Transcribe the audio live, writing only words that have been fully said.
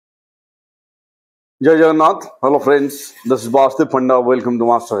जय Jagannath. Hello friends, this is Vasudev Panda. Welcome to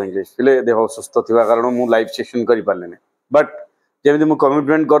master English. पिले देह सुस्थ थिबा कारण मु लाइव सेशन करि पारलेने, बट जेमिति मु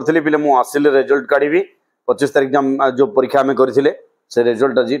कमिटमेंट करथली पिले मु आसिले रिजल्ट काढिबी 25 तारिख जो परीक्षा में करथिले से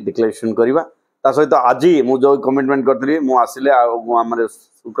रिजल्ट आज डिक्लेरेशन करबा। ता सहित आज मु जो कमिटमेंट करथली मु आसिले हमरे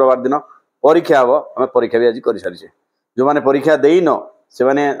शुक्रवार दिन परीक्षा हबो। हम परीक्षा भी आज करि सारिछे। जो माने परीक्षा देइनो से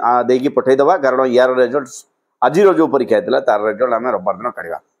माने देकी पठै दबा, कारण यार रिजल्ट आज जो परीक्षा हेतला तार रिजल्ट हम रविवार दिन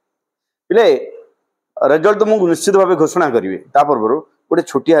काढिबा। पिले रिजल्ट तो मुझे निश्चित भाव घोषणा करी। पूर्व गोटे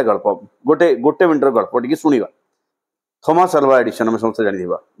छोटिया गल्प गोटे मिनटर गल्प टी शुणा। थॉमस अल्वा एडिसन आम समस्त जानी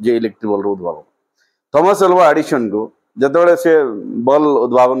जे electric bulb उद्भावक। Thomas Alva Edison को जिते से बल्ब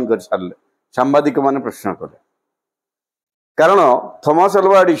उद्भावन कर सारे सांबादिक मैंने प्रश्न कले, कारण थॉमस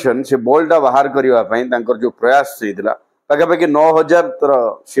अल्वा एडिसन से बल्बटा बाहर करने जो प्रयास होता पाखापाखि 9000 तर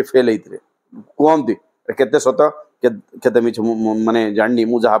सी फेल होते। कहते केते सत केते मिछ माने जाननी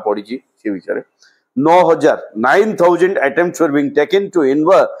मु जहाँ पढ़ी से विषय 9,000 attempts were being taken to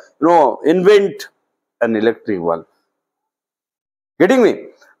invent an electric bulb. Getting me?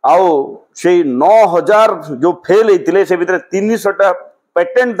 आओ से 9,000 जो फेल होते से भीतर 300टा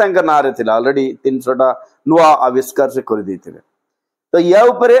पेटेंट तांका ना रे थिला। ऑलरेडी 300टा नुआ आविष्कार से कर देथिले। तो या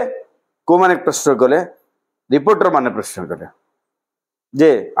ऊपर को माने प्रश्न कले, रिपोर्टर माने प्रश्न कले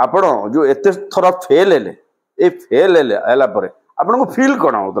जे आपण जो एते थोड़ा फेल हेले ए फेल हेले हला परे आपण को फील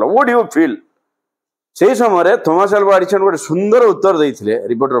कोन होतला? What do you feel? से समय थॉमस अल्वा एडिसन गोटे सुंदर उत्तर देते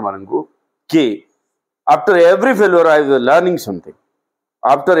रिपोर्टर मान को कि after every failure I was learning something.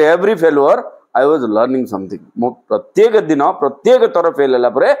 After every failure I was learning something. मो प्रत्येक दिन प्रत्येक थर फेल होला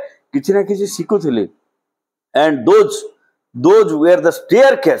परे किछि ना किछि सिखुथिली। And those where the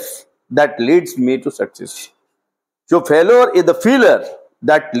staircase that leads me to success. So failure is the failure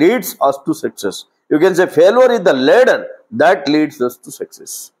that leads us to success. You can say failure is the ladder that leads us to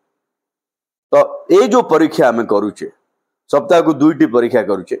success. तो ये जो परीक्षा आम करुचे सप्ताह को 2टी परीक्षा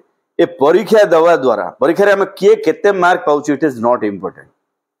करुचे, ए परीक्षा दवा द्वारा परीक्षा रे आम किए केते mark पाउचे it is not important,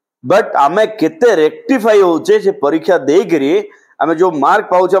 but आम केते रेक्टिफाई होचे से परीक्षा दे करी आम जो मार्क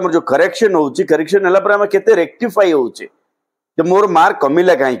पाउचे हमर जो करेक्शन होची करेक्शन हला पर आम केते रेक्टिफाई होचे जे मोर मार्क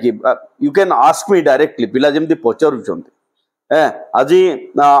कमिला काहे कि। You can ask me directly पिला जेमति पचारुचंती। आज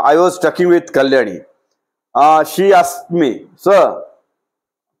I was talking with Kalyani. She asked me sir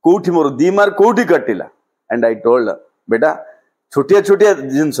कोठी मोर 2 मार्क कोठी कटिला। एंड आई टोल्ड बेटा छोटिया छोटिया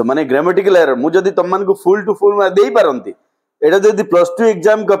जिनस माने ग्रामेटिकल एरर मु जदी तुम मन को फुल टू फुल दे पारंती एटा जदी +2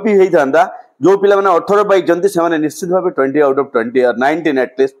 एग्जाम कॉपी हेई थांदा जो पिला माने 18 पाई जंती से माने निश्चित भाबे 20 आउट ऑफ 20 और 19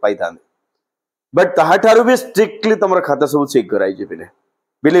 एटलीस्ट पाई थांदे। बट ताहा थारु भी स्ट्रिक्टली तमर खाता सब चेक कराई जे पिले।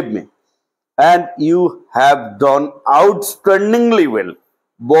 Believe me, and you have done outstandingly well.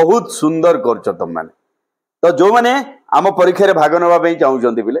 बहुत सुंदर करछ तुम माने। तो जो माने आम परीक्षा रे भाग नवा पई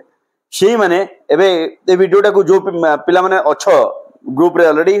चाहउचंती पिले से माने एबे ए वीडियोटा को जो पिला माने अछो ग्रुप रे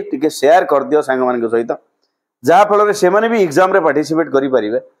ऑलरेडी टिके शेयर कर दियो संग मान के सहित, जहा फल रे से माने भी एग्जाम रे पार्टिसिपेट करि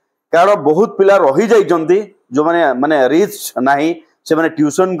परिबे। कारण बहुत पिला रही जाइचंती जो माने रिच नाही, से माने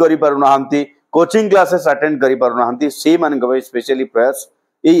ट्यूशन करि पारु नहंती, कोचिंग क्लासेस अटेंड करि पारु नहंती। से माने को स्पेशली प्रयास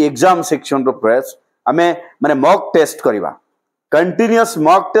ए एग्जाम सेक्शन रो प्रयास आमे माने मॉक टेस्ट करिबा, कंटीन्यूअस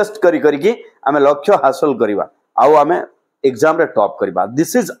मॉक टेस्ट करी करी की आमे लक्ष्य हासिल करिबा आउ आमे एग्जाम रे टॉप करिबा।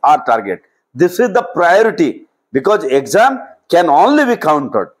 This is our target, this is the priority, because exam can only B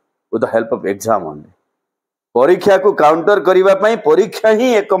countered with the help of exam only. परीक्षा को काउंटर करिबा पई परीक्षा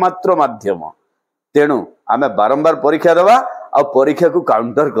ही एकमात्र माध्यम। तेणु आमे बारंबार परीक्षा दबा आ परीक्षा को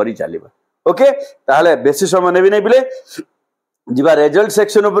काउंटर करी चलीबा। ओके, ताहले बेसी समय नेबी नै बिले जिबा रिजल्ट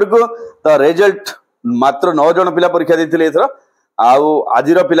सेक्शन ऊपर को। तो रिजल्ट मात्र 9 जन पिला परीक्षा देथिले एथरा। आउ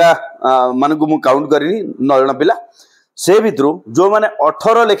आजिर पिला मान को मु काउंट करिनी 9 जन पिला। से भितरु जो माने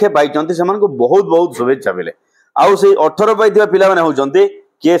 18 लेखे पाइचंती से मान को बहुत बहुत शुभेच्छा मिले। आउ से 18 पाइथिबा पिला माने होचंती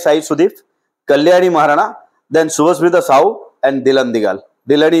के Sai Sudeep, Kalyani Maharana, then Subhasmita Sahu and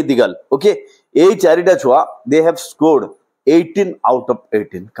दिलानी Digal. Okay, ए चारिटा छुआ they have scored 18 out of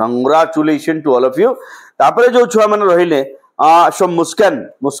 18। Congratulation to all of you. तापरे जो छुआ माने रहिले सो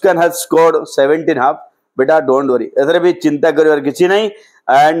मुस्कान हैज स्कोर्ड 17 हाफ। बेटा डोंट वरी, एथरे भी चिंता करिवार किछि नहीं।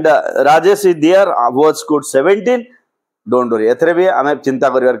 And Rajesh is there who has scored 17। Don't worry, एथरे भी हमें चिंता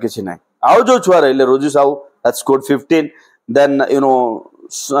करिवार किछि नहीं। आउ जो छुआ रहिले रोजू Sahu has scored 15। Then you know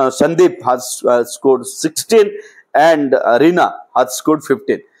Sandeep has scored 16 and Reena has scored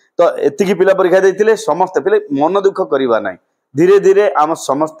 15। तो एतिकी पिला परीक्षा देथिले समस्त पिले मन दुख करिवा नहीं। धीरे धीरे आम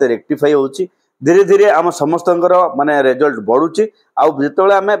समस्त रेक्टिफाई होउची, धीरे धीरे आम समस्तंकर माने रिजल्ट बढ़ुची। आउ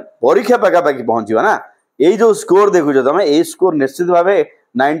जेतेबेले आमे परीक्षा पाका पाकी पहुंचीबा ना, ए जो स्कोर देखुछ तमे ए स्कोर निश्चित भावे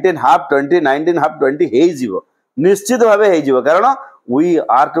 19 हाफ 20 19 हाफ 20 हेई जीवो, निश्चित भावे हेई जीवो। कारण we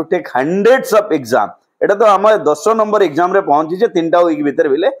are to take hundreds of exam एटा तो हम 10 नंबर एग्जाम रे पहुंची जे 3टा वीक भीतर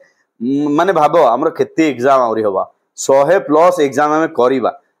बिले माने भाबो हमर केते एग्जाम आउरी होबा 100+ एग्जाम हमें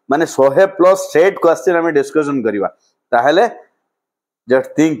करिबा माने 100+ सेट क्वेश्चन हमें डिस्कशन करिबा ताहले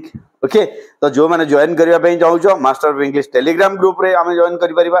जस्ट थिंक ओके तो जो माने जॉइन करिया पे चाहू master of English Telegram group रे हमें जॉइन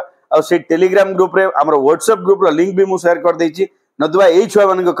करि परिबा और से टेलीग्राम ग्रुप रे हमर व्हाट्सएप ग्रुप रो लिंक भी मु शेयर कर देछि नतुबा एई छुआ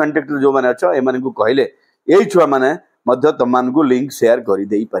माने को कांटेक्ट जो माने अछो ए माने को कहले एई छुआ माने मध्य तमान को लिंक शेयर करि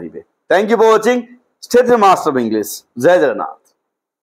देई परिबे thank you for watching stay master of English जय जगन्नाथ।